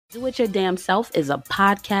Do It Your Damn Self is a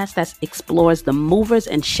podcast that explores the movers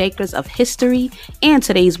and shakers of history and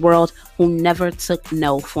today's world who never took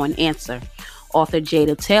no for an answer. Author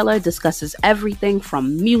Jada Taylor discusses everything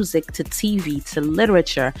from music to TV to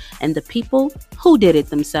literature and the people who did it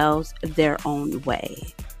themselves their own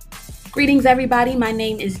way. Greetings, everybody. My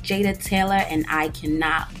name is Jada Taylor, and I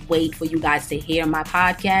cannot wait for you guys to hear my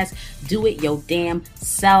podcast, Do It Your Damn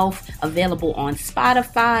Self, available on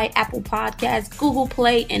Spotify, Apple Podcasts, Google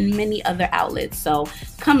Play, and many other outlets. So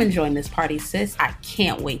come and join this party, sis. I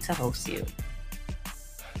can't wait to host you.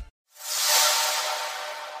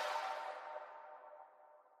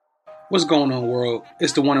 What's going on, world?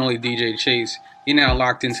 It's the one and only DJ Chase. You're now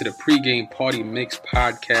locked into the pregame party mix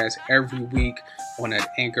podcast every week on that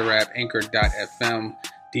Anchor app, anchor.fm.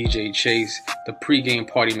 DJ Chase, the pregame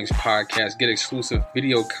party mix podcast. Get exclusive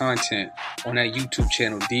video content on that YouTube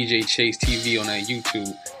channel, DJ Chase TV on that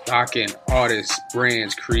YouTube. Lock in artists,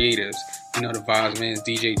 brands, creatives. You know the vibes, man. It's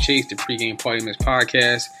DJ Chase, the pregame party mix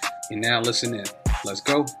podcast. And now listen in. Let's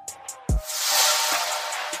go.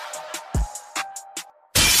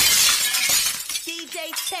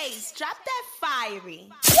 Chase, drop that fiery.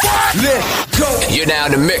 Let's go. You're now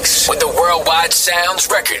in the mix with the Worldwide Sounds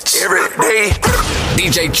Records. Every day.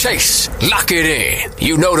 DJ Chase, lock it in.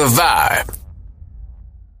 You know the vibe.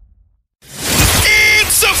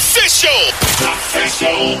 It's official.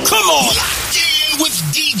 Come on. Locked in with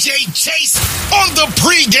DJ Chase on the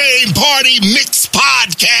pregame party mix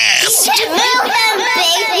podcast. Welcome,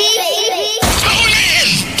 baby. Tune in.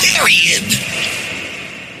 Period.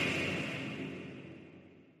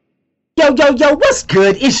 Yo, what's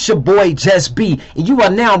good? It's your boy, Just B, and you are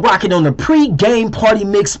now rocking on the Pre-Game Party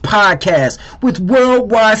Mix podcast with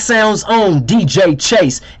Worldwide Sound's own DJ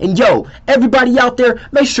Chase. And yo, everybody out there,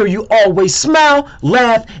 make sure you always smile,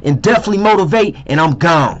 laugh, and definitely motivate, and I'm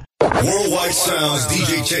gone. Worldwide Sound's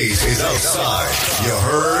DJ Chase is outside. You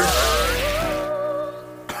heard?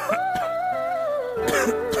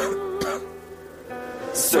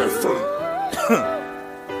 Surfer.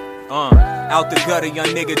 Out the gutter, young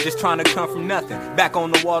nigga just trying to come from nothing. Back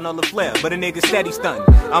on the wall, no the flare, but a nigga steady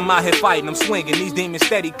stunting. I'm out here fighting, I'm swinging, these demons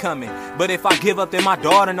steady coming. But if I give up, then my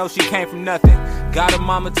daughter knows she came from nothing. Got a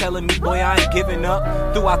mama telling me, boy, I ain't giving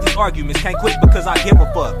up. Throughout these arguments, can't quit because I give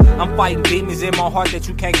a fuck. I'm fighting demons in my heart that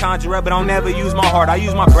you can't conjure up, but I'll never use my heart. I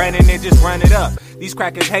use my brain and then just run it up. These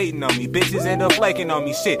crackers hating on me, bitches end up flaking on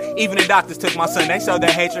me, shit. Even the doctors took my son, they showed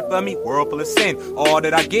their hatred for me, world full of sin. All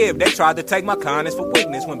that I give, they tried to take my kindness for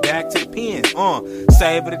weakness, went back to the pen.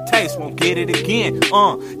 Savor the taste, won't get it again.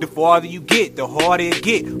 The farther you get, the harder it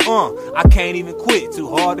get. I can't even quit,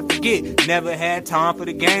 too hard to forget. Never had time for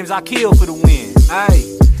the games, I kill for the win.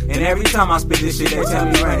 Ayy. And every time I spit this shit, they tell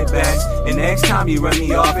me run it back. And next time you run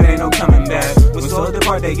me off, it ain't no coming back. When souls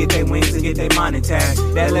depart, they get their wings and get their mind intact.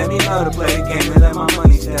 That let me know to play the game and let my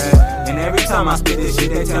money stack. And every time I spit this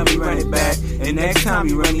shit, they tell me run it back. And next time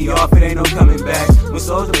you run me off, it ain't no coming back. When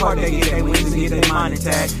souls depart, they get their wings and get their mind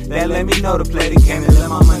intact. That let me know to play the game and let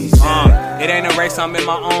my money stack. It ain't a race, I'm in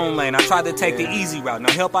my own lane. I tried to take the easy route, no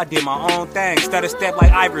help, I did my own thing. Stutter step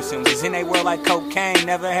like Iverson, was in they world like cocaine.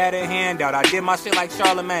 Never had a handout, I did my shit like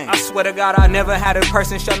Charlemagne. I swear to God, I never had a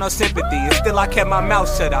person show no sympathy. And still I kept my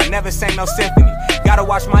mouth shut, I never sang no symphony. Gotta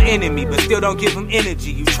watch my enemy, but still don't give them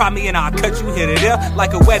energy. You try me and I'll cut you here to there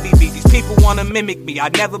like a Webby beat. These people wanna mimic me, I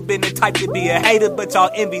never been the type to be a hater, but y'all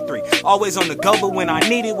envy 3. Always on the go, but when I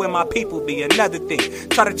need it, where my people be. Another thing,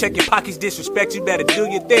 try to check your pockets, disrespect, you better do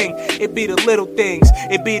your thing. It be the little things,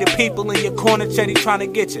 it be the people in your corner, Chetty trying to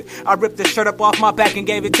get you. I ripped the shirt up off my back and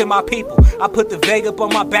gave it to my people. I put the Vega up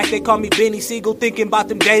on my back, they call me Benny Siegel. Thinking about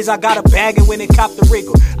them days I got a bag and when it copped the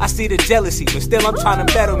wriggle. I see the jealousy, but still I'm trying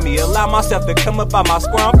to battle me. Allow myself to come up out my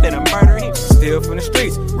square, I'm finna murder him. Still from the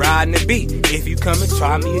streets, riding the beat. If you come and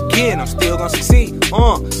try me again, I'm still gonna succeed.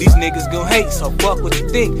 These niggas gon' hate, so fuck what you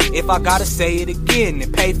think. If I gotta say it again,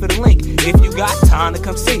 then pay for the link. If you got time to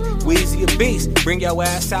come see Weezy a beast, bring your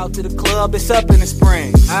ass out to the club, it's up in the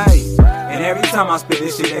spring. Ayy. And every time I spit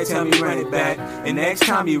this shit, they tell me run it back. And next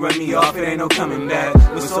time you run me off, it ain't no coming back.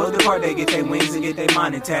 When souls depart, they get their wings and get their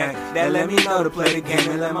mind intact. That let me know to play the game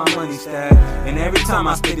and let my money stack. And every time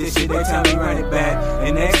I spit this shit, they tell me run it back.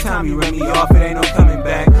 And next time you run me off, it ain't no coming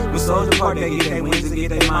back. When souls depart, they get their wings and get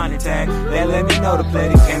their mind intact. That let me know to play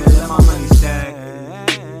the game and let my money stack.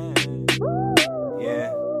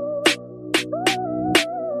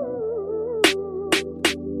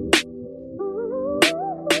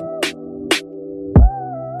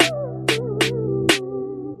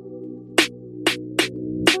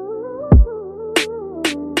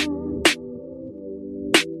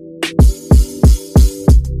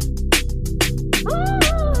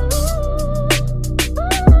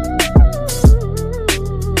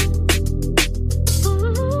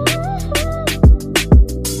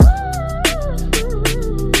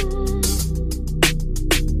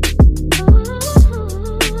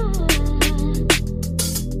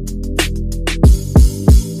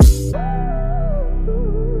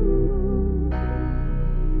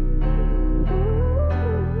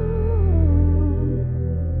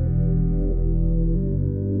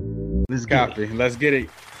 Copy. Let's get it.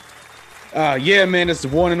 Yeah, man, it's the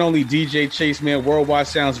one and only DJ Chase, man. Worldwide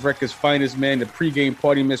Sounds Records finest, man. The Pregame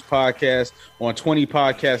Party Mix podcast on 20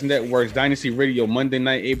 podcast networks. Dynasty Radio Monday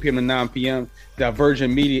night, 8 p.m. to 9 p.m.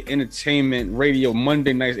 Divergent Media Entertainment Radio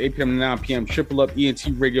Monday nights, 8 p.m. to 9 p.m. Triple Up ENT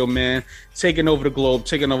Radio, man. Taking over the globe,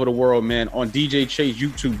 taking over the world, man. On DJ Chase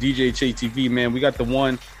YouTube, DJ Chase TV, man. We got the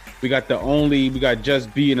one, we got the only, we got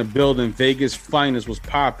Just B in the building. Vegas finest was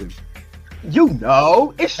popping. You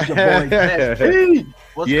know, it's your boy Just B.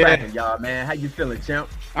 What's cracking, y'all, man? How you feeling, champ?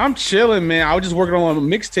 I'm chilling, man. I was just working on a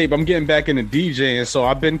mixtape. I'm getting back into DJing, so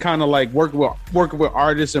I've been kind of like working with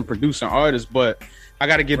artists and producing artists, but I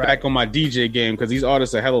got to get back on my DJ game because these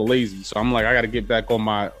artists are hella lazy. So I'm like, I got to get back on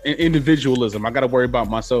my individualism. I got to worry about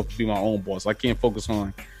myself to be my own boss. I can't focus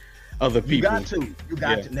on other people. You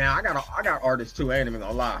got to. Now I got artists too. I ain't even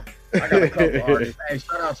gonna lie. I got a couple artists. Hey,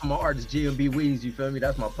 shout out to my artist GMB Weez. You feel me?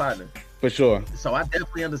 That's my partner. For sure. So I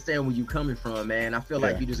definitely understand where you coming from, man. I feel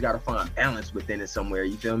like you just got to find balance within it somewhere.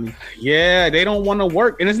 You feel me? Yeah, they don't want to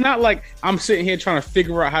work. And it's not like I'm sitting here trying to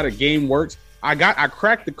figure out how the game works. I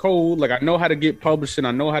cracked the code. Like, I know how to get published and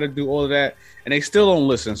I know how to do all of that. And they still don't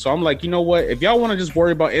listen. So I'm like, you know what? If y'all want to just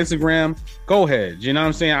worry about Instagram, go ahead. You know what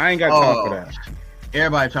I'm saying? I ain't got time for that.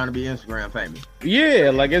 Everybody trying to be Instagram famous.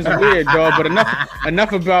 Yeah, like it's weird, dog. But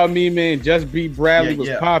enough about me, man. Just B Bradley was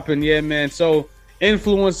popping. Yeah, man. So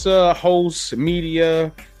influencer, host,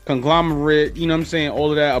 media, conglomerate, you know what I'm saying?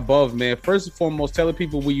 All of that above, man. First and foremost, tell the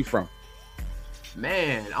people where you from.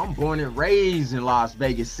 Man, I'm born and raised in Las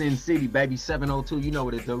Vegas, Sin City, baby, 702. You know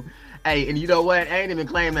what it do. Hey, and you know what? I ain't even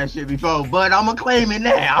claimed that shit before, but I'm going to claim it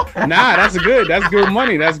now. Nah, that's good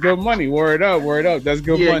money. That's good money. Word up. That's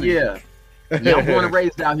good money. Yeah, I'm born and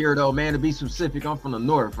raised out here, though, man. To be specific, I'm from the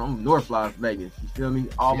north. I'm North Las Vegas. You feel me?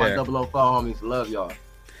 All my 004 homies love y'all.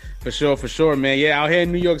 For sure, man. Yeah, out here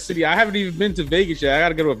in New York City. I haven't even been to Vegas yet. I got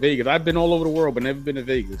to go to Vegas. I've been all over the world, but never been to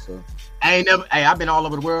Vegas. So I've been all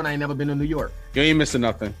over the world. I ain't never been to New York. You ain't missing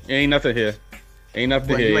nothing. You ain't nothing here. Ain't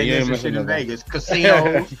nothing here. You ain't missing shit in Vegas.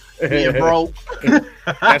 Casinos, being broke.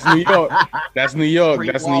 That's New York. That's New York.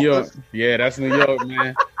 That's New York. Yeah, that's New York,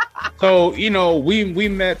 man. So, you know, we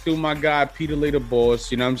met through my guy, Peter Later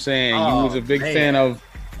Boss. You know what I'm saying? You was a big fan of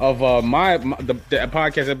the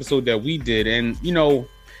podcast episode that we did. And, you know,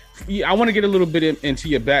 I want to get a little bit into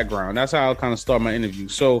your background. That's how I'll kind of start my interview.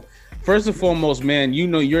 So, first and foremost, man, you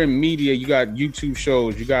know, you're in media. You got YouTube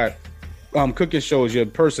shows. You got cooking shows. Your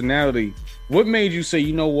personality. What made you say,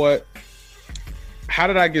 you know what? How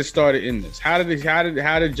did I get started in this? How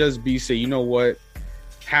did Just B say, you know what?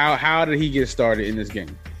 How did he get started in this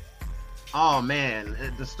game? Oh man,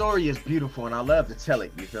 the story is beautiful and I love to tell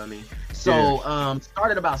it. You feel me? So,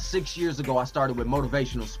 started about 6 years ago. I started with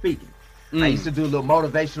motivational speaking. I used to do little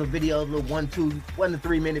motivational videos, little 1 to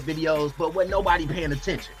 3 minute videos, but wasn't nobody paying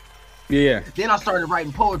attention. Yeah. Then I started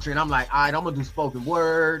writing poetry, and I'm like, all right, I'm gonna do spoken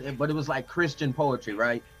word, but it was like Christian poetry,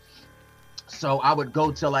 right? So I would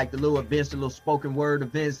go to like the little events, the little spoken word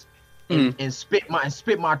events, and spit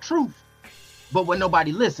my truth. But when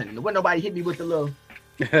nobody listened, when nobody hit me with the little,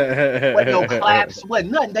 wasn't no claps,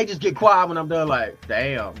 wasn't nothing. They just get quiet when I'm done. Like,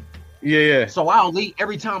 damn. Yeah. So I'll leave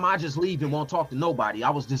every time. I just leave and won't talk to nobody. I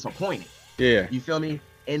was disappointed. Yeah. You feel me?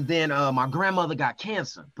 And then my grandmother got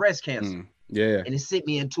cancer, breast cancer. Yeah. And it sent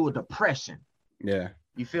me into a depression. Yeah.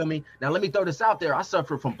 You feel me? Now let me throw this out there. I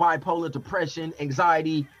suffer from bipolar, depression,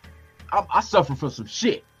 anxiety. I suffer from some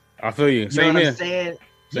shit. I feel you. Same here. Same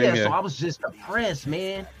here. So I was just depressed,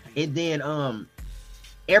 man. And then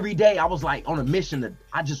every day I was like on a mission that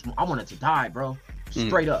I wanted to die, bro.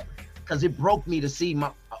 Straight up. Because it broke me to see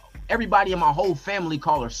everybody in my whole family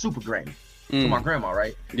call her Super Granny. To my grandma,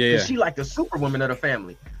 right? Yeah. She like the superwoman of the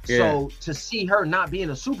family. Yeah. So to see her not being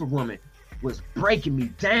a superwoman was breaking me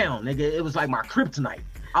down, nigga. It was like my kryptonite.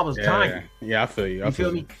 I was dying. Yeah, I feel you. You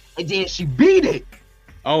feel me? And then she beat it.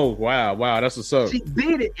 Oh, wow. That's what's up. She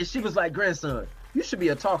beat it, and she was like, grandson, you should be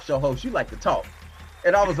a talk show host. You like to talk.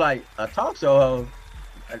 And I was like, a talk show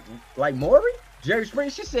host? Like Maury? Jerry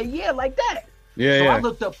Springer? She said, yeah, like that. So I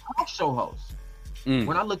looked up talk show host.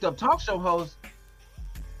 When I looked up talk show host,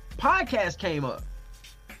 podcast came up.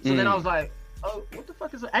 So then I was like, oh, what the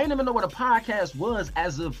fuck is it? I didn't even know what a podcast was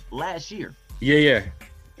as of last year. Yeah.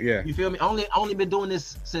 You feel me? Only been doing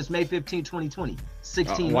this since May 15, 2020.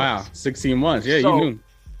 16 months. Wow, 16 months. Yeah, so, you knew.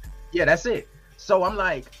 Yeah, that's it. So I'm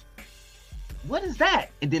like, what is that?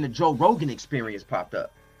 And then the Joe Rogan Experience popped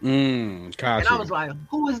up. And I was like,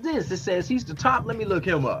 who is this? It says he's the top. Let me look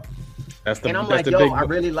him up. And I'm like, I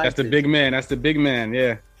really like this. That's the big man. That's the big man.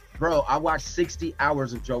 Yeah. Bro, I watched 60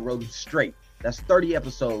 hours of Joe Rogan straight. That's 30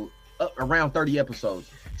 episodes, around 30 episodes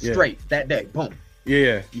straight that day. Boom.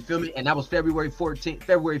 Yeah. You feel me? And that was February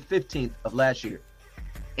 15th of last year.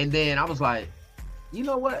 And then I was like, you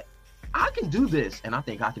know what? I can do this, and I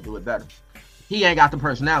think I can do it better. He ain't got the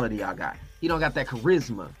personality I got. He don't got that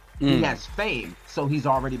charisma. He has fame, so he's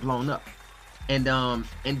already blown up. And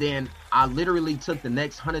then I literally took the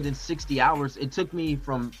next 160 hours. It took me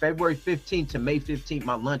from February 15th to May 15th,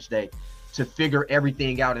 my lunch day, to figure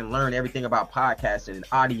everything out and learn everything about podcasting and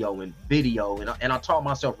audio and video. And I taught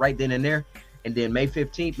myself right then and there. And then May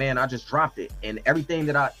 15th, man, I just dropped it. And everything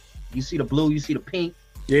you see the blue, you see the pink.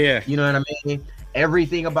 Yeah. You know what I mean?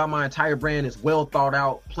 Everything about my entire brand is well thought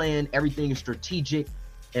out, planned. Everything is strategic.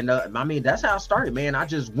 And I mean, that's how I started, man. I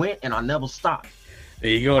just went and I never stopped. There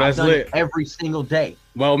you go. That's lit. Every single day.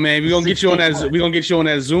 Well, man, we're gonna get you on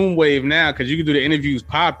that Zoom wave now, because you can do the interviews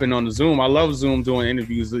popping on the Zoom. I love Zoom doing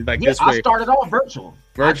interviews like this way. I started off virtual.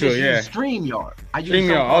 Virtual, StreamYard.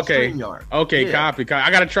 StreamYard. Okay, yeah. Copy. I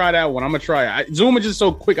gotta try that one. I'm gonna try it. Zoom is just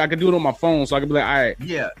so quick. I can do it on my phone, so I can be like, all right.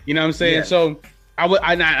 Yeah. You know what I'm saying? Yeah. So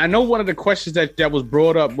I know one of the questions that was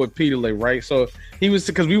brought up with Peter Lay, right? So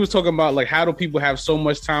because we was talking about like, how do people have so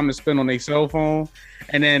much time to spend on their cell phone,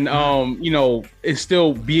 and then and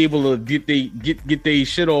still be able to get their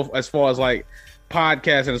shit off as far as like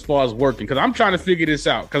podcasting, as far as working. Because I'm trying to figure this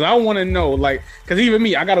out, because I want to know, like, because even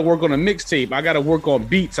me, I got to work on a mixtape, I got to work on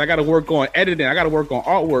beats, I got to work on editing, I got to work on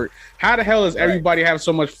artwork. How the hell does everybody have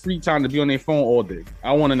so much free time to be on their phone all day?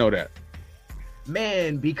 I want to know that.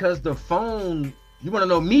 Man, because the phone. You want to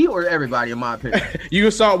know me or everybody, in my opinion? You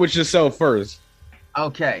can start with yourself first.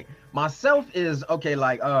 Okay. Myself is,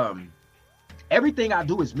 like, everything I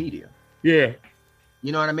do is media. Yeah.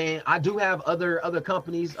 You know what I mean? I do have other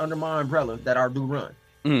companies under my umbrella that I do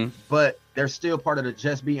run. But they're still part of the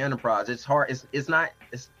Just Be Enterprise. It's hard.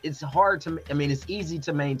 It's hard to, it's easy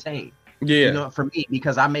to maintain. Yeah. For me,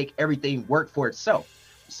 because I make everything work for itself.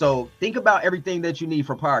 So think about everything that you need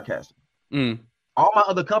for podcasting. All my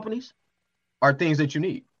other companies are things that you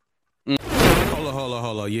need.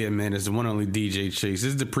 Hold on. Yeah, man, it's the one only DJ Chase. This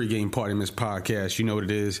is the Pregame Party Mix podcast. You know what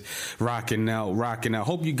it is. Rocking out.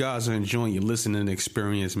 Hope you guys are enjoying your listening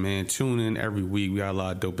experience, man. Tune in every week. We got a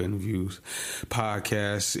lot of dope interviews,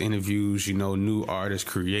 podcasts, interviews, new artists,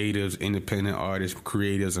 creatives, independent artists,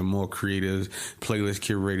 creatives, and more creatives, playlist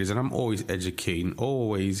curators. And I'm always educating,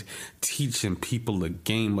 always teaching people the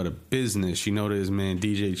game of the business. You know what it is, man.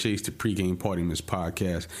 DJ Chase, the Pregame Party Mix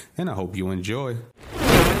podcast. And I hope you enjoy.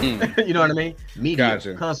 You know what I mean? Media,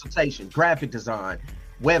 consultation, graphic design,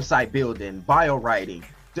 website building, bio writing,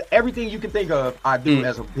 everything you can think of, I do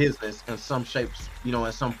as a business in some shapes,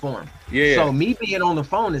 in some form. Yeah. So me being on the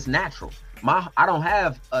phone is natural. I don't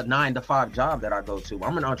have a 9-to-5 job that I go to.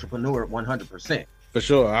 I'm an entrepreneur 100%. For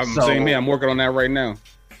sure. I'm saying me. I'm working on that right now.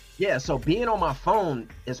 Yeah. So being on my phone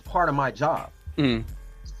is part of my job.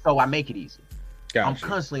 So I make it easy. Gotcha. I'm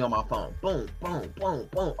constantly on my phone. Boom, boom, boom,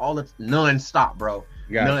 boom. All it's non-stop, bro.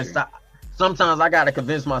 Non-stop. Sometimes I gotta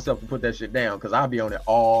convince myself to put that shit down, because I'll be on it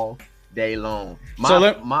all day long.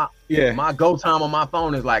 My go time on my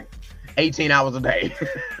phone is like 18 hours a day.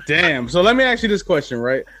 Damn. So let me ask you this question,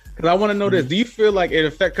 right? Because I want to know this. Do you feel like it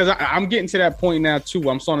affects? Because I'm getting to that point now too.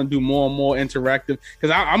 I'm starting to do more and more interactive.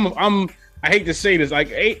 Because I hate to say this,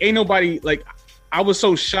 like ain't nobody, like, I was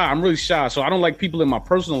so shy. I'm really shy, so I don't like people in my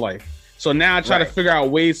personal life. So now I try to figure out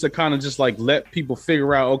ways to kind of just like let people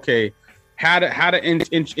figure out, okay, how to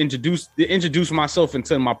introduce myself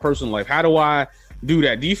into my personal life. How do I do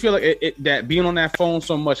that? Do you feel like that being on that phone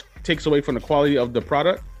so much takes away from the quality of the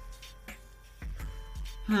product?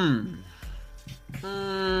 I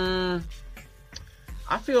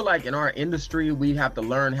feel like in our industry we have to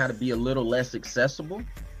learn how to be a little less accessible.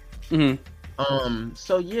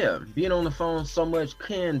 So yeah, being on the phone so much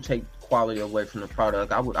can take quality away from the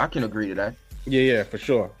product. I can agree to that. Yeah, for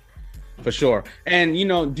sure. And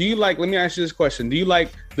do you like, let me ask you this question, do you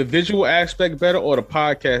like the visual aspect better or the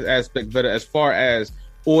podcast aspect better, as far as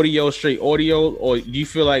straight audio, or do you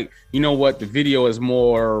feel like, the video is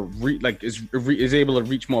more is able to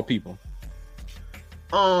reach more people?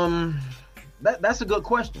 That's a good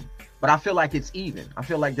question, but I feel like it's even. I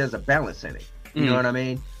feel like there's a balance in it. You know what I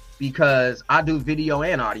mean? Because I do video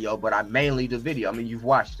and audio, but I mainly do video. I mean, you've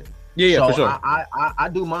watched it. Yeah, so for sure. I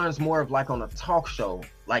do mine's more of like on a talk show,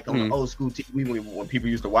 like on the old school TV when people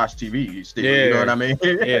used to watch TV still. Yeah, you know what I mean?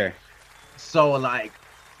 Yeah. So like,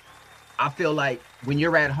 I feel like when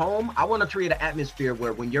you're at home, I want to create an atmosphere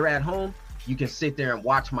where when you're at home, you can sit there and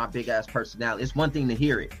watch my big ass personality. It's one thing to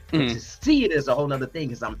hear it, but to see it is a whole nother thing,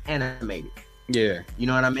 because I'm animated. Yeah. You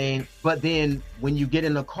know what I mean? But then when you get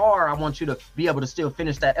in the car, I want you to be able to still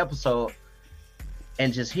finish that episode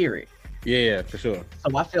and just hear it. Yeah, for sure.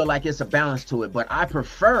 So I feel like it's a balance to it, but I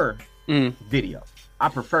prefer video. I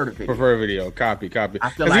prefer the video. Prefer video. Copy. I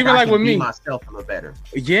feel like even I like can with be me, myself a little better.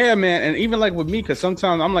 Yeah, man, and even like with me, because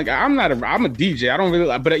sometimes I'm like, I'm a DJ. I don't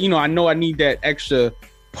really, but I know I need that extra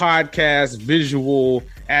podcast visual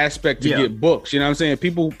aspect to get books. You know what I'm saying?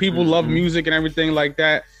 People love music and everything like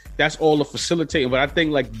that. That's all the facilitating. But I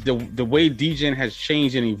think like the way DJing has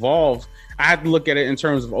changed and evolved, I have to look at it in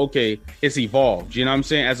terms of, okay, it's evolved. You know what I'm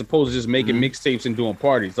saying? As opposed to just making mixtapes and doing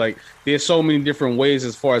parties. Like there's so many different ways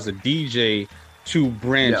as far as a DJ to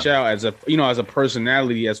branch out as a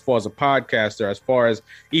personality, as far as a podcaster, as far as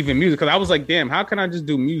even music. Because I was like, damn, how can I just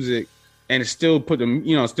do music and still put them,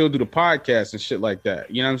 still do the podcast and shit like that?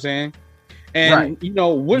 You know what I'm saying? And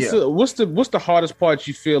what's the hardest part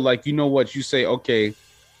you feel like, you say, okay,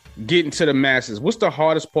 getting to the masses, what's the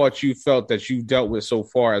hardest part you felt that you dealt with so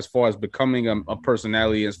far as becoming a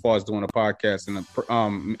personality, as far as doing a podcast and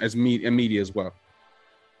as media as well?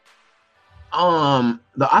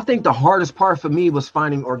 I think the hardest part for me was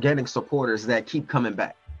finding organic supporters that keep coming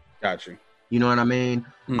back. Gotcha. You know what I mean?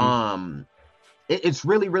 It's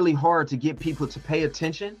really, really hard to get people to pay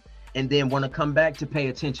attention and then want to come back to pay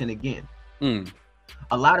attention again.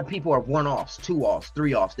 A lot of people are one-offs, two-offs,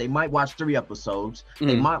 three-offs. They might watch 3 episodes.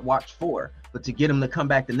 They might watch 4. But to get them to come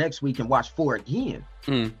back the next week and watch 4 again,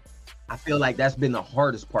 I feel like that's been the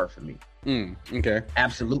hardest part for me. Okay.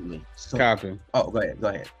 Absolutely. So, copy. Oh, go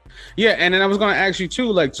ahead. Yeah, and then I was going to ask you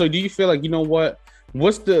too, like, so do you feel like,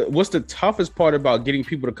 what's the toughest part about getting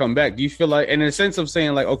people to come back? Do you feel like, in a sense of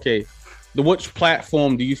saying like, okay, which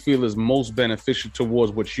platform do you feel is most beneficial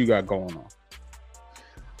towards what you got going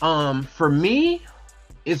on? For me,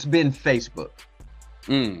 it's been Facebook.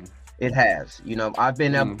 It has. I've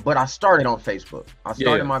been but I started on Facebook. I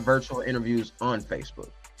started my virtual interviews on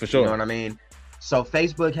Facebook. For sure. You know what I mean? So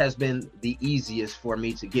Facebook has been the easiest for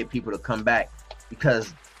me to get people to come back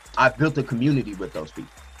because I've built a community with those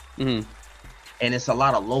people. And it's a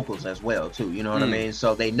lot of locals as well too. You know what I mean?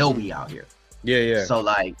 So they know me out here. Yeah. So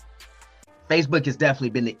like Facebook has definitely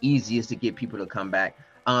been the easiest to get people to come back.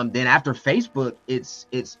 Then after Facebook, it's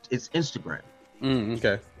Instagram.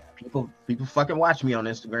 Okay. People fucking watch me on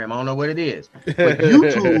Instagram. I don't know what it is, but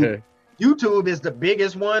YouTube is the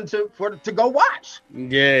biggest one to go watch.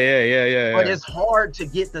 Yeah. But it's hard to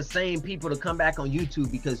get the same people to come back on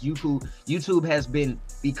YouTube because YouTube has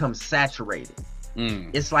become saturated.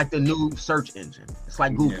 It's like the new search engine. It's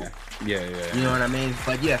like Google. Yeah. You know what I mean?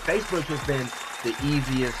 But yeah, Facebook has been the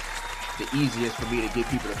easiest for me to get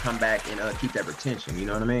people to come back and keep that retention. You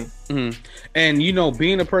know what I mean? And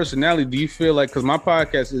being a personality, do you feel like, because my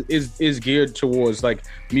podcast is geared towards like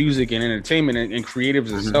music and entertainment and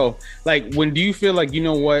creatives itself, like when do you feel like,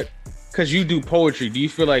 because you do poetry, do you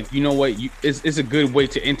feel like, it's a good way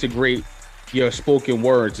to integrate your spoken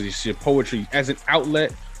words, your poetry as an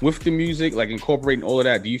outlet with the music, like incorporating all of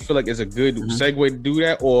that? Do you feel like it's a good segue to do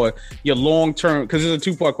that, or your long term? Because it's a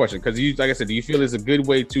 2-part question. Because like I said, do you feel it's a good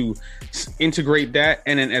way to integrate that,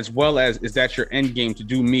 and then as well as is that your end game to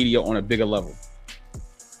do media on a bigger level?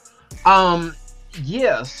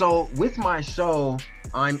 Yeah. So with my show,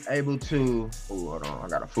 I'm able to. Oh, hold on, I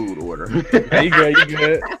got a food order. Hey,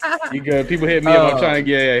 you good. People hit me up. I'm trying to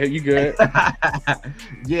get. You good?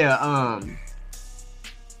 Yeah.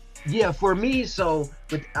 For me, so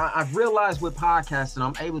I've realized with podcasting,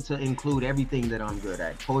 I'm able to include everything that I'm good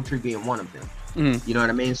at, poetry being one of them. You know what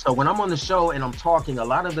I mean? So when I'm on the show and I'm talking, a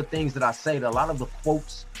lot of the things that I say, a lot of the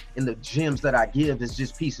quotes and the gems that I give is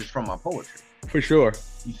just pieces from my poetry. For sure.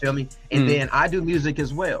 You feel me? And then I do music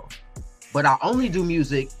as well, but I only do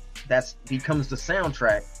music that becomes the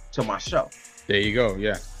soundtrack to my show. There you go.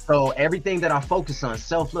 Yeah. So everything that I focus on,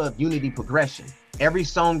 self-love, unity, progression, every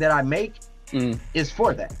song that I make is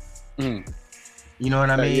for that. You know what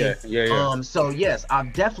I mean? Yeah. So yes, I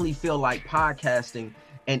definitely feel like podcasting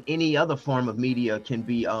and any other form of media can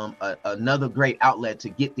be another great outlet to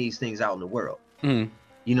get these things out in the world.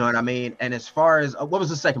 You know what I mean? And as far as what was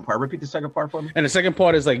the second part? Repeat the second part for me. And the second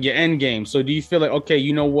part is like your end game. So do you feel like, okay,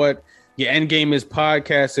 you know what, your end game is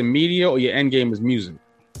podcast and media, or your end game is music?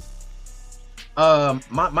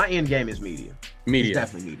 My end game is media. It's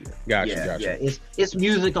definitely media. Gotcha. Yeah. It's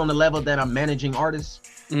music on the level that I'm managing artists.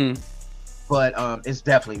 But it's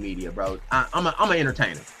definitely media, bro. I'm an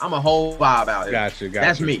entertainer. I'm a whole vibe out here. Gotcha.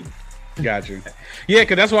 That's me. Gotcha. Yeah,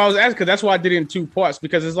 because that's why I was asking. Because that's why I did it in 2 parts.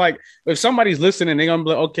 Because it's like, if somebody's listening, they're gonna be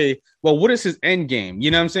like, okay, well, what is his end game?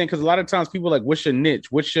 You know what I'm saying? Because a lot of times people are like, what's your niche?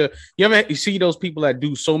 You see those people that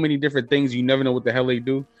do so many different things, you never know what the hell they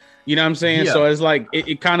do. You know what I'm saying? Yeah. So it's like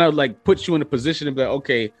it kind of like puts you in a position to be like,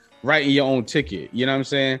 okay, writing your own ticket. You know what I'm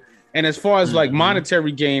saying? And as far as like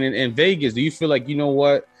monetary gain in Vegas, do you feel like, you know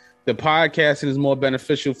what, the podcasting is more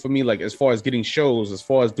beneficial for me, like as far as getting shows, as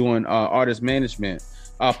far as doing artist management,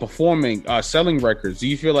 performing, selling records? Do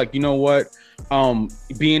you feel like, you know what,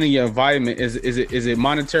 being in your environment, is it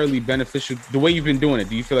monetarily beneficial the way you've been doing it?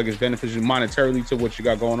 Do you feel like it's beneficial monetarily to what you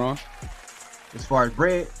got going on? As far as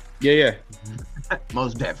bread? Yeah.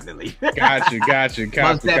 Most definitely. Gotcha.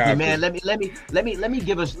 Most definitely, man. Let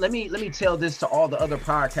me tell this to all the other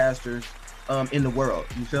podcasters in the world.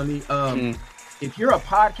 You feel me? If you're a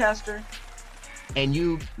podcaster and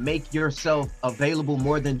you make yourself available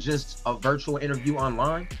more than just a virtual interview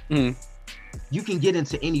online, you can get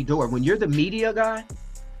into any door. When you're the media guy,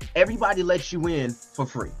 everybody lets you in for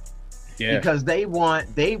free. Yeah. Because they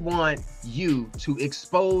want you to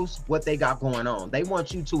expose what they got going on. They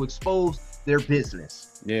want you to expose their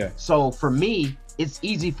business. Yeah. So for me, it's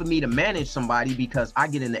easy for me to manage somebody because I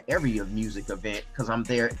get into every music event because I'm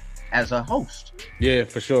there as a host. Yeah,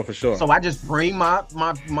 for sure. So I just bring my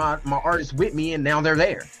artists with me, and now they're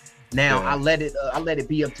there. Now I let it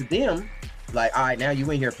be up to them. Like, all right, now you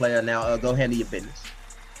in here, player. Now go handle your business.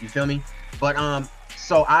 You feel me? But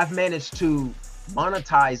so I've managed to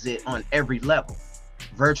monetize it on every level.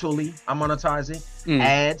 Virtually, I monetize it.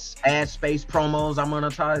 Ads, ad space, promos, I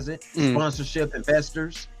monetize it. Sponsorship,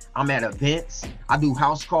 investors. I'm at events. I do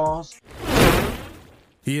house calls.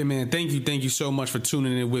 Yeah, man. Thank you so much for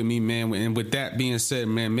tuning in with me, man. And with that being said,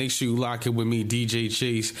 man, make sure you lock it with me, DJ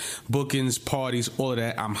Chase. Bookings, parties, all of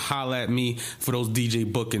that. Holla at me for those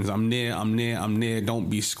DJ bookings. I'm there. Don't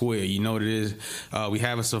be square. You know what it is. We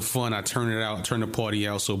having some fun. I turn the party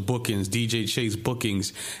out. So bookings, DJ Chase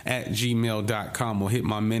bookings at gmail.com, or hit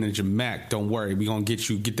my manager, Mac. Don't worry. We going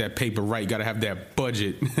to get that paper right. Got to have that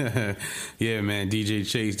budget. Yeah, man. DJ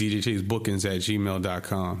Chase bookings at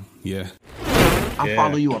gmail.com. Yeah. I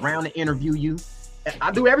follow you around and interview you.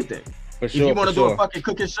 I do everything. For sure, if you want to do a fucking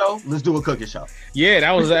cooking show, let's do a cooking show. Yeah,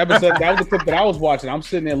 that was the episode. That was the clip that I was watching. I'm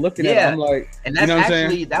sitting there looking at it. I'm like, and that's, you know what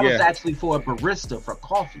actually that was actually for a barista for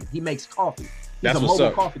coffee. He makes coffee. He's a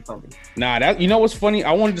mobile coffee company. Nah, you know what's funny?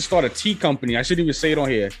 I wanted to start a tea company. I shouldn't even say it on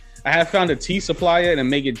here. I have found a tea supplier and I'm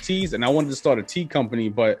making teas, and I wanted to start a tea company,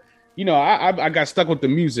 but you know, I got stuck with the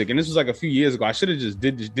music, and this was like a few years ago. I should have just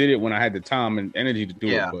did it when I had the time and energy to do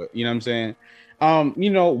it. But you know what I'm saying? You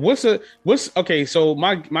know, what's okay, so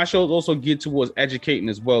my shows also get towards educating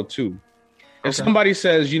as well too. If somebody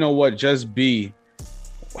says, you know what, Just Be,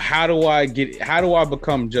 how do I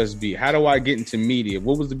become Just Be? How do I get into media?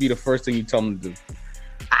 What was to be the first thing you tell them to do?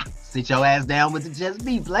 Sit your ass down with the Just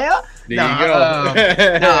Be, player. There you go.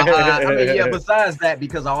 I mean, besides that,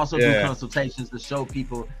 because I also do consultations to show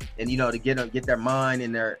people, and you know, to get their mind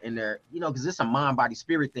and their you know, because it's a mind, body,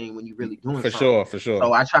 spirit thing when you really doing something. For sure.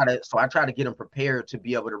 So I try to get them prepared to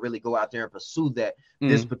be able to really go out there and pursue that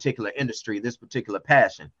this particular industry, this particular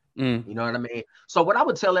passion. You know what I mean? So what I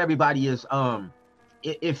would tell everybody is,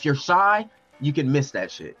 if you're shy, you can miss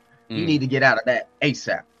that shit. You need to get out of that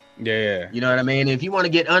ASAP. Yeah. You know what I mean? If you want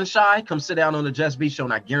to get unshy, come sit down on the Just Be show,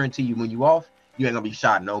 and I guarantee you, when you off, you ain't gonna be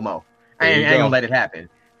shy no more. I ain't gonna let it happen.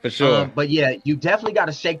 For sure. But yeah, you definitely got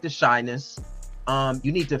to shake the shyness.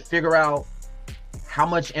 You need to figure out how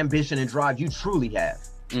much ambition and drive you truly have.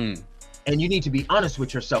 And you need to be honest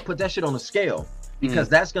with yourself. Put that shit on a scale, because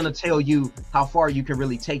that's gonna tell you how far you can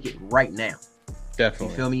really take it right now. Definitely.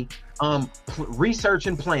 You feel me? Research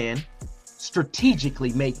and plan,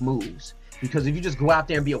 strategically make moves. Because if you just go out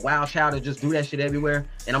there and be a wild child and just do that shit everywhere,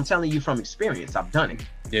 and I'm telling you from experience, I've done it.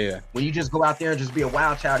 Yeah. When you just go out there and just be a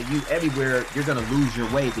wild child and you everywhere, you're going to lose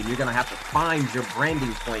your way. Then you're going to have to find your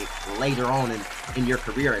branding point later on in your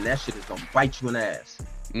career, and that shit is going to bite you in the ass.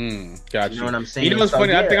 Gotcha. You know what I'm saying? You know what's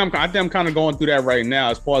funny? Yeah. I think I'm kind of going through that right now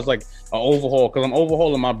as far as like an overhaul, because I'm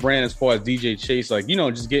overhauling my brand as far as DJ Chase. Like, you know,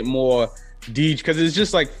 just get more DJ, because it's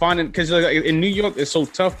just like finding, because like, in New York it's so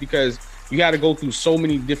tough because you got to go through so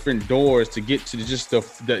many different doors to get to just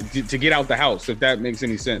to get out the house, if that makes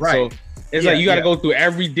any sense. Right. So it's like you got to go through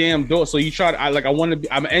every damn door. So you try to,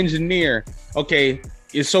 I'm an engineer. Okay,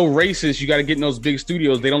 it's so racist. You got to get in those big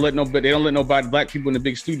studios. They don't let nobody black people in the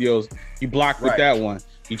big studios. You block with that one.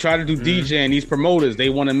 You try to do DJing. These promoters, they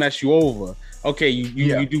want to mess you over. Okay,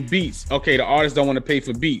 you do beats. Okay, the artists don't want to pay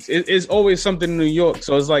for beats. It's always something in New York.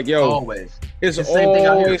 So it's like, yo, it's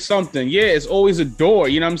always something. Yeah, it's always a door.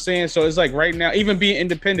 You know what I'm saying? So it's like right now, even being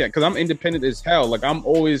independent, because I'm independent as hell. Like, I'm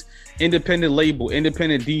always independent label,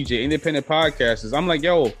 independent DJ, independent podcasters. I'm like,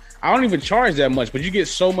 yo, I don't even charge that much, but you get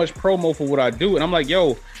so much promo for what I do. And I'm like,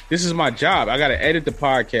 yo, this is my job. I got to edit the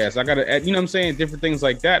podcast. I got to, you know what I'm saying? Different things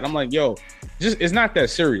like that. And I'm like, yo, it's not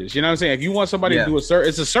that serious. You know what I'm saying? If you want somebody to do it's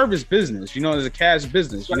a service business, you know, it's a cash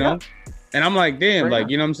business, you know? And I'm like, damn, like,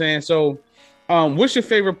 you know what I'm saying? So, what's your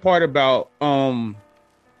favorite part about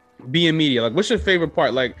being media? Like, what's your favorite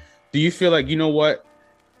part? Like, do you feel like, you know what?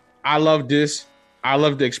 I love this. I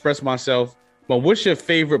love to express myself. But what's your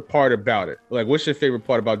favorite part about it? Like, what's your favorite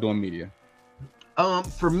part about doing media?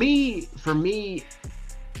 For me,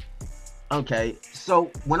 okay.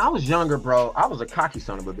 So when I was younger, bro, I was a cocky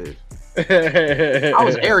son of a bitch. I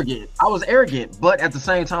was arrogant, but at the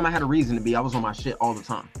same time, I had a reason to be. I was on my shit all the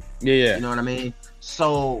time. Yeah. You know what I mean?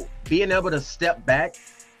 So being able to step back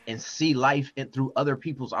and see life through other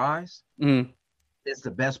people's eyes is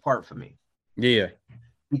the best part for me. Yeah.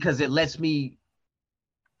 Because it lets me,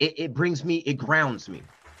 it brings me, it grounds me.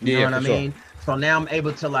 You know what I mean? Sure. So now I'm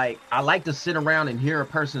able to, like, I like to sit around and hear a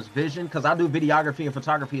person's vision because I do videography and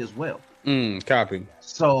photography as well. Copy.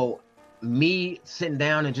 So me sitting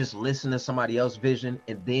down and just listening to somebody else's vision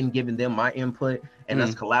and then giving them my input and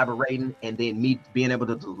us collaborating and then me being able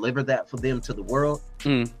to deliver that for them to the world,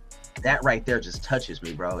 that right there just touches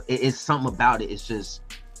me, bro. It's something about it. It's just,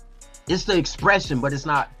 it's the expression, but it's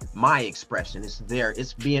not my expression. It's there.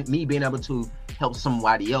 It's me being able to help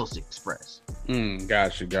somebody else express.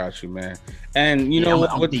 Got you, man. And you know,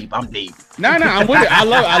 I'm deep. I'm with it.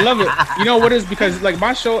 I love it. You know what is, because like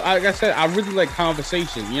my show, like I said, I really like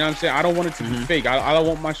conversation. You know what I'm saying? I don't want it to be fake. I don't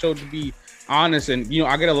want my show to be honest. And you know,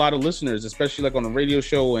 I get a lot of listeners, especially like on the radio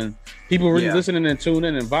show, and people really listening and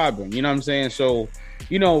tuning and vibing. You know what I'm saying? So,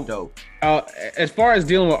 you know, as far as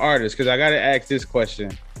dealing with artists, because I got to ask this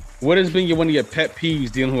question. What has been one of your pet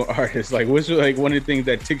peeves dealing with artists? Like, what's like one of the things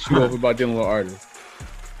that ticks you off about dealing with artists?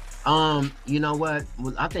 You know what?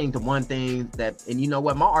 Well, I think the one thing that, and you know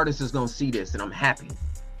what, my artist is gonna see this, and I'm happy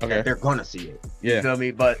that they're gonna see it. Yeah. You feel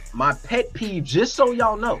me? But my pet peeve, just so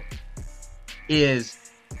y'all know, is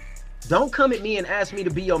don't come at me and ask me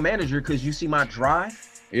to be your manager because you see my drive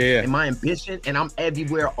and my ambition, and I'm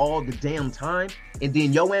everywhere all the damn time, and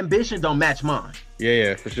then your ambition don't match mine.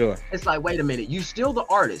 Yeah, for sure. It's like, wait a minute, you still the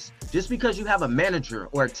artist. Just because you have a manager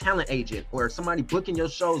or a talent agent or somebody booking your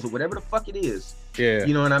shows or whatever the fuck it is,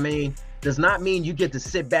 you know what I mean, does not mean you get to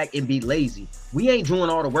sit back and be lazy. We ain't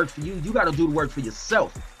doing all the work for you. You got to do the work for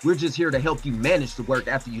yourself. We're just here to help you manage the work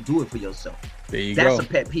after you do it for yourself. That's a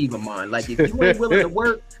pet peeve of mine. Like, if you ain't willing to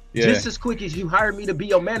work just as quick as you hired me to be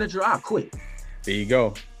your manager, I'll quit. There you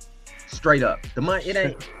go. Straight up. The money, it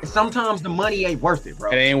ain't, sometimes the money ain't worth it,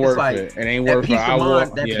 bro. It ain't worth it. It ain't worth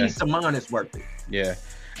it. That peace of mind is worth it. Yeah.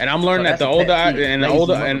 And I'm learning that the older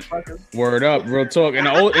and word up, real talk.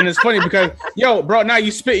 And it's funny because, yo, bro, now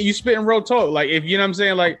you spitting real talk. Like, if you know what I'm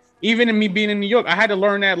saying, like, even in me being in New York, I had to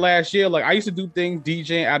learn that last year. Like, I used to do things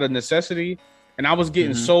DJing out of necessity, and I was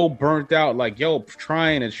getting so burnt out. Like, yo,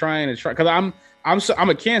 trying. Because I'm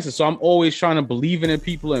a Cancer, so I'm always trying to believe in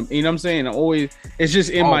people, and you know what I'm saying. It's just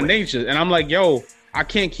in my nature, and I'm like, yo, I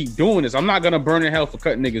can't keep doing this. I'm not gonna burn in hell for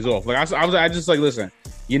cutting niggas off. Like I just like, listen,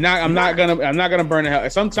 I'm not gonna burn in hell.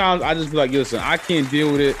 Sometimes I just be like, listen, I can't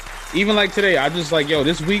deal with it. Even like today, I just like, yo,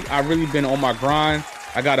 this week I really been on my grind.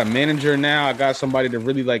 I got a manager now. I got somebody to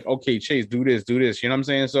really like, okay, Chase, do this. You know what I'm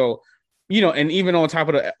saying? So, you know, and even on top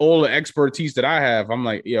of all the expertise that I have, I'm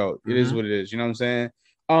like, yo, it is what it is. You know what I'm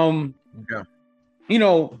saying? You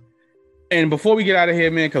know, and before we get out of here,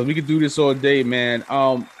 man, because we could do this all day, man.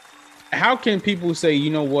 How can people say, you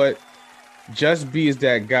know what, Just B is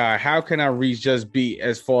that guy? How can I reach Just B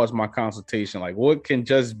as far as my consultation? Like, what can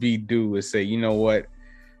Just B do is say, you know what,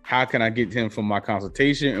 how can I get him for my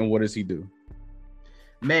consultation, and what does he do?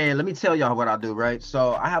 Man, let me tell y'all what I do, right?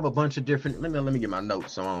 So I have a bunch of different, let me get my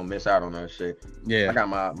notes so I don't miss out on that shit. Yeah. I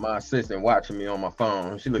got my assistant watching me on my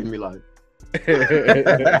phone. She looking at me like,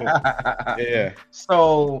 yeah.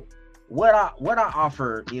 So what I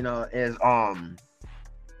offer, you know, is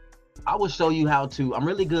I will show you how to. I'm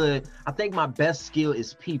really good. I think my best skill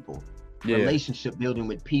is people, relationship building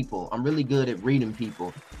with people. I'm really good at reading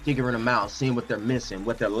people, figuring them out, seeing what they're missing,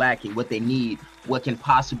 what they're lacking, what they need, what can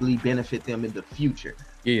possibly benefit them in the future.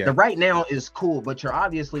 Yeah. The right now is cool, but you're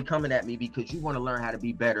obviously coming at me because you want to learn how to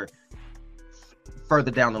be better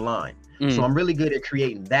further down the line. So I'm really good at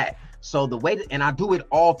creating that. So the way and I do it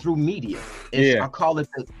all through media. I call it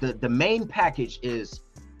the main package is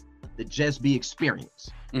the Just B experience,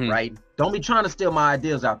 right? Don't be trying to steal my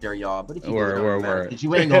ideas out there, y'all. But if you because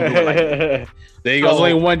you ain't gonna do it like that. There you go.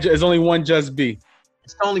 There's only one Just B.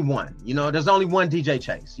 It's only one. You know, there's only one DJ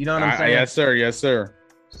Chase. You know what I'm saying? Yes, sir.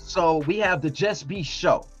 So we have the Just B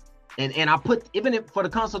show, and I put for the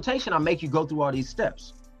consultation, I make you go through all these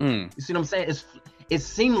steps. You see what I'm saying? It's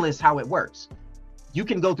seamless how it works. You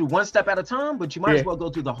can go through one step at a time, but you might as well go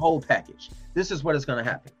through the whole package. This is what is going to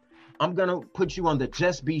happen. I'm going to put you on the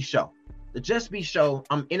Just B show. The Just B show,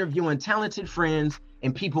 I'm interviewing talented friends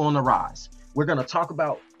and people on the rise. We're going to talk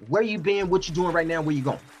about where you've been, what you're doing right now, where you're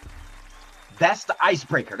going. That's the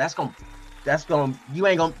icebreaker. You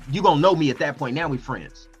gonna know me at that point. Now we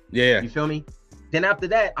friends. Yeah. You feel me? Then after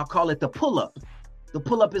that, I'll call it the pull-up. The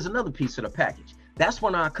pull-up is another piece of the package. That's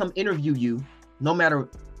when I come interview you, no matter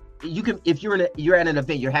if you're at an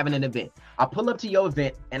event, you're having an event. I pull up to your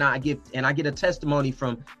event and I get a testimony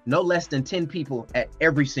from no less than 10 people at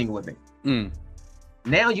every single event.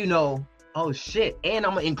 Now you know, oh shit, and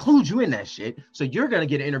I'm gonna include you in that shit. So you're gonna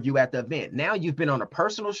get an interview at the event. Now you've been on a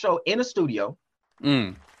personal show in a studio.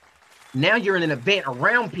 Now you're in an event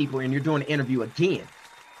around people and you're doing an interview again.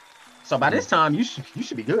 So by this time you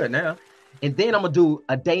should be good now. And then I'm gonna do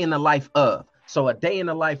a day in the life of. So a day in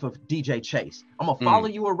the life of DJ Chase. I'm gonna follow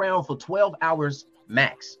you around for 12 hours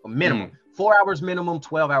max, or minimum. 4 hours minimum,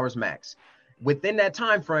 12 hours max. Within that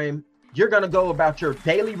time frame, you're gonna go about your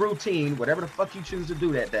daily routine, whatever the fuck you choose to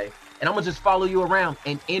do that day. And I'm gonna just follow you around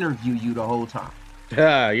and interview you the whole time.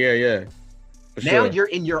 Yeah. Now you're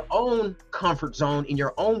in your own comfort zone, in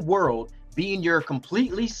your own world, being your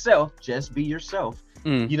completely self, just be yourself.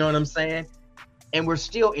 You know what I'm saying? And we're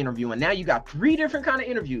still interviewing. Now you got 3 different kind of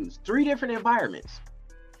interviews, 3 different environments.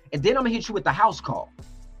 And then I'm gonna hit you with the house call.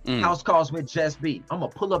 House calls with Just B. I'm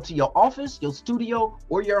gonna pull up to your office, your studio,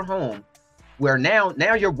 or your home, where now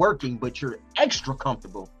you're working, but you're extra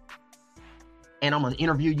comfortable. And I'm gonna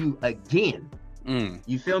interview you again.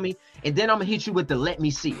 You feel me? And then I'm gonna hit you with the let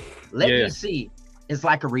me see. Let me see is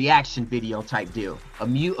like a reaction video type deal.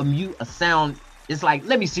 A sound. It's like,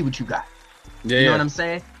 let me see what you got. You know what I'm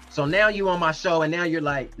saying? So now you on my show, and now you're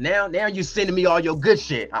like, now you sending me all your good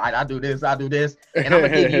shit. All right, I do this, and I'm gonna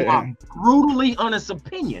give you a brutally honest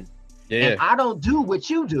opinion. And I don't do what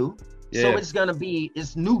you do, so it's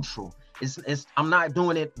neutral. It's I'm not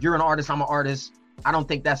doing it. You're an artist, I'm an artist. I don't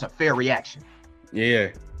think that's a fair reaction.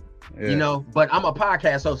 You know, but I'm a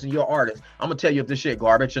podcast host and you're an artist. I'm gonna tell you if this shit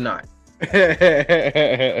garbage or not.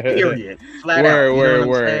 Period. Flat out.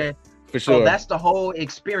 Word. For sure. So that's the whole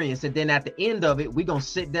experience. And then at the end of it, we're going to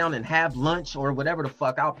sit down and have lunch or whatever the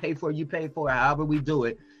fuck. I'll pay for it, you pay for it, however we do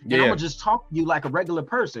it. And I'm going to just talk to you like a regular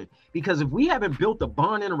person. Because if we haven't built a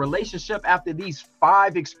bond in a relationship after these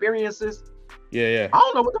 5 experiences, I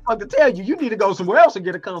don't know what the fuck to tell you. You need to go somewhere else and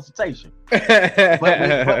get a consultation. But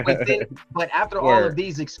after all of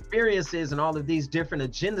these experiences and all of these different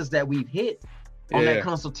agendas that we've hit on that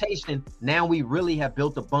consultation, now we really have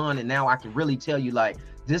built a bond. And now I can really tell you, like,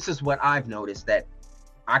 this is what I've noticed that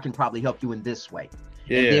I can probably help you in this way.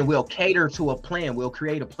 And then we'll cater to a plan. We'll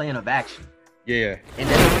create a plan of action. And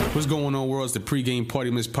then, what's going on, world? It's the Pregame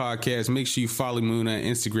Party Mix Podcast. Make sure you follow me on that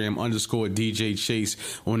Instagram _DJ Chase,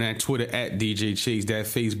 on that Twitter @DJ Chase, that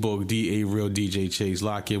Facebook DA Real DJ Chase.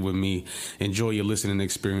 Lock in with me. Enjoy your listening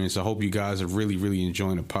experience. I hope you guys are really, really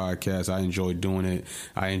enjoying the podcast. I enjoy doing it.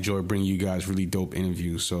 I enjoy bringing you guys really dope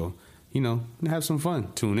interviews. So, you know, have some fun.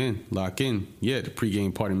 Tune in, lock in. The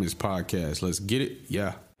Pregame Party Mix Podcast. Let's get it.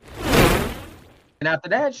 And after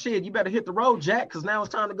that shit, you better hit the road, Jack, because now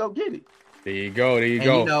it's time to go get it. There you go.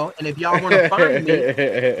 You know, and if y'all want to find me,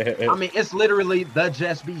 I mean, it's literally the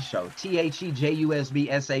Just B Show.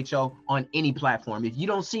 TheJusbSho on any platform. If you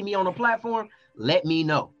don't see me on a platform, let me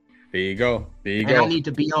know. There you go. I need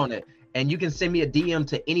to be on it. And you can send me a DM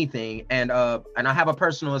to anything. And I have a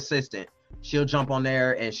personal assistant. She'll jump on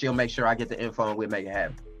there and she'll make sure I get the info and we'll make it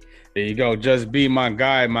happen. There you go. Just be my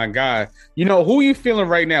guy. You know, who are you feeling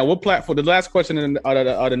right now? What platform? The last question of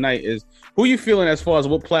the night is, who are you feeling as far as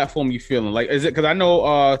what platform you feeling? Like, is it, because I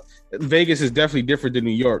know Vegas is definitely different than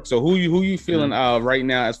New York. So who you feeling right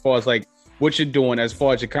now as far as like what you're doing as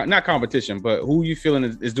far as your not competition, but who you feeling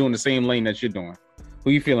is doing the same lane that you're doing?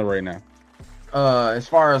 Who you feeling right now? As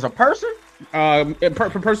far as a person?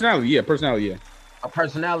 Personality, yeah. A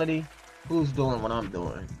personality. Who's doing what I'm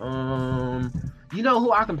doing? You know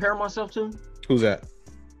who I compare myself to? Who's that?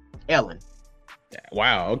 Ellen.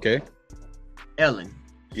 Wow. Okay. Ellen.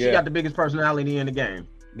 She got the biggest personality in the game.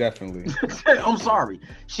 Definitely. I'm sorry.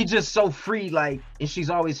 She's just so free, like, and she's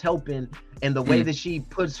always helping. And the way that she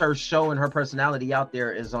puts her show and her personality out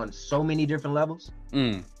there is on so many different levels.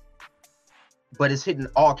 But it's hitting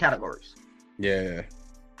all categories. Yeah.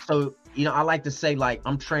 So, you know, I like to say, like,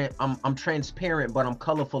 I'm transparent, but I'm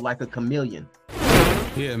colorful like a chameleon.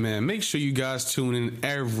 Yeah, man. Make sure you guys tune in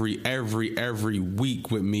every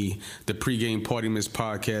week with me, the Pregame Party Mix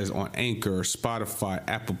Podcast on Anchor, Spotify,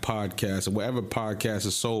 Apple Podcasts, or wherever podcasts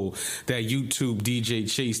are sold. That YouTube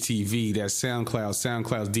DJ Chase TV, that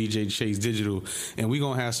SoundCloud's DJ Chase Digital, and we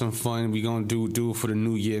gonna have some fun. We gonna do it for the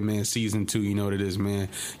new year, man. Season 2, you know what it is, man.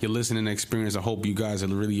 Your listening experience. I hope you guys are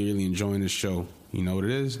really, really enjoying the show. You know what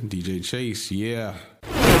it is, DJ Chase. Yeah.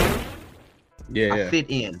 I fit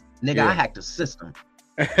in, nigga. I hacked the system.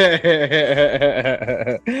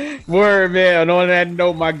 Word, man. And on that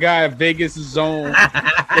note, my guy Vegas Zone,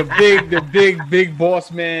 the big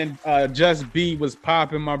boss man, Just B was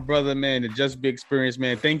popping, my brother, man. The Just B experience,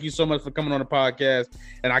 man. Thank you so much for coming on the podcast,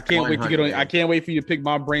 and I can't wait to get on. I can't wait for you to pick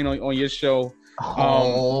my brain on your show.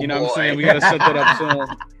 You know what I'm saying? We gotta set that up soon.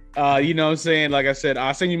 You know what I'm saying? Like I said,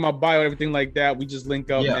 I'll send you my bio, everything like that. We just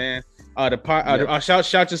link up, man.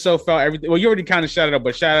 Shout yourself out. Everything. Well, you already kind of shouted out,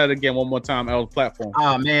 but shout out again one more time. L platform.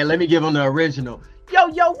 Oh man, let me give them the original.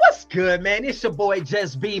 Yo, what's good, man? It's your boy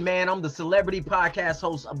Just B, man. I'm the celebrity podcast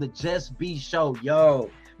host of the Just B Show. Yo,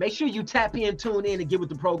 make sure you tap in, tune in, and get with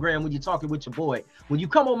the program when you're talking with your boy. When you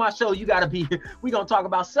come on my show, you gotta be here. We're gonna talk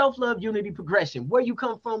about self-love, unity, progression. Where you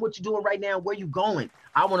come from, what you're doing right now, where you going.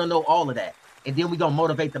 I want to know all of that. And then we're going to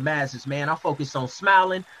motivate the masses, man. I focus on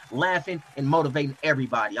smiling, laughing, and motivating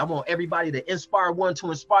everybody. I want everybody to inspire one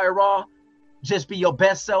to inspire all. Just be your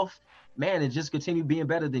best self, man, and just continue being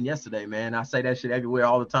better than yesterday, man. I say that shit everywhere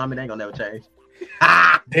all the time. It ain't going to never change.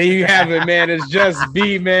 There you have it, man. It's Just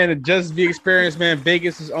B, man. The Just B experience, man.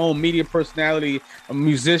 Vegas' own media personality, a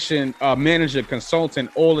musician, manager, consultant,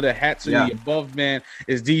 all of the hats in the above, man.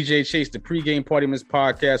 Is DJ Chase, the Pregame Party Mix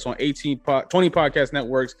podcast on 20 podcast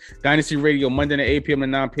networks, Dynasty Radio, Monday at 8 p.m. to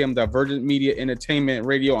 9 p.m., Divergent Media Entertainment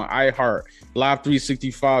Radio on iHeart, Live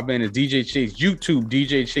 365, man. Is DJ Chase, YouTube,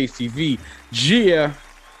 DJ Chase TV. Yeah.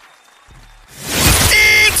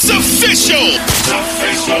 It's official.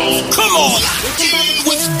 Come on.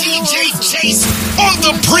 With DJ Chase on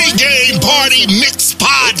the Pregame Party Mix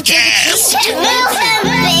podcast. Welcome,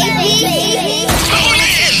 baby.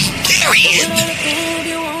 Period.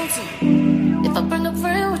 If I bring a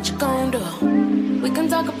friend, what you gon' do? We can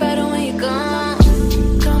talk about it when you gone.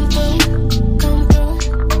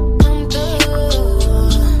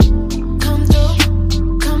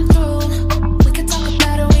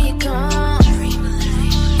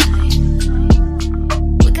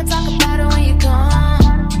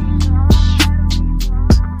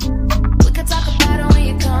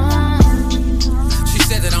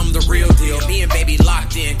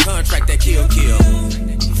 Contract that kill.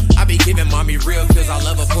 I be giving mommy real pills. I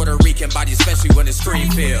love a Puerto Rican body, especially when it's screen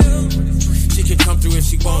filled. She can come through if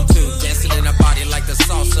she want to, dancing in her body like the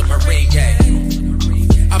salsa merengue.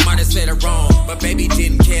 I might have said it wrong, but baby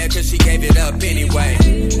didn't care cause she gave it up anyway.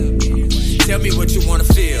 Tell me what you wanna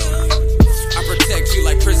feel. I protect you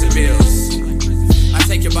like prison bills. I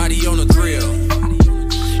take your body on a thrill.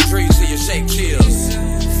 Dream till your shake chills.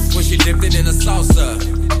 When she dipped it in a salsa,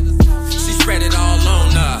 spread it all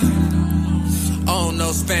on her. Oh,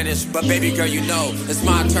 no Spanish, but baby girl, you know it's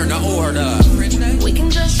my turn to order. We can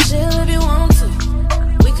just chill if you want to.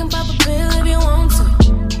 We can pop a pill if you want to.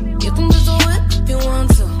 You can just do it if you want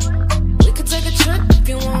to. We can take a trip if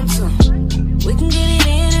you want to. We can get it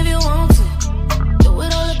in if you want to. Do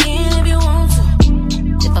it all again if you want to.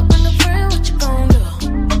 If I bring a friend, what you gon' do?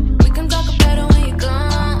 We can talk about it when you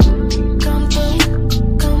gone. Come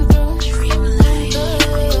through, come through.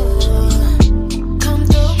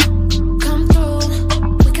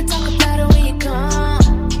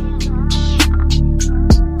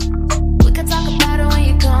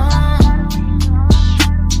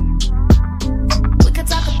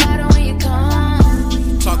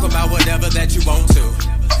 That you want to.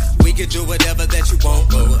 We could do whatever that you want,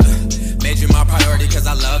 boo. Made you my priority cause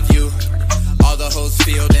I love you. All the hoes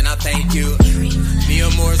feel, then I thank you. Me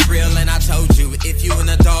and more is real and I told you. If you in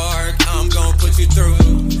the dark, I'm gonna put you through.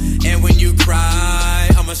 And when you cry,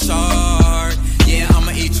 I'm a shark. Yeah,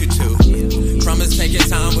 I'ma eat you too. Promise taking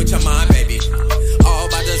time with your mind, baby. All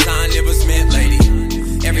by design, it was meant, lady.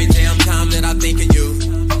 Every damn time that I think of you,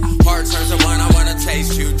 heart turns to wine, I wanna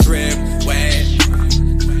taste you. Drip wet.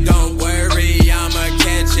 Don't worry, I'ma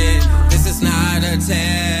catch it. This is not a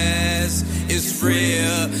test, it's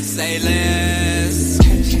real. Say less.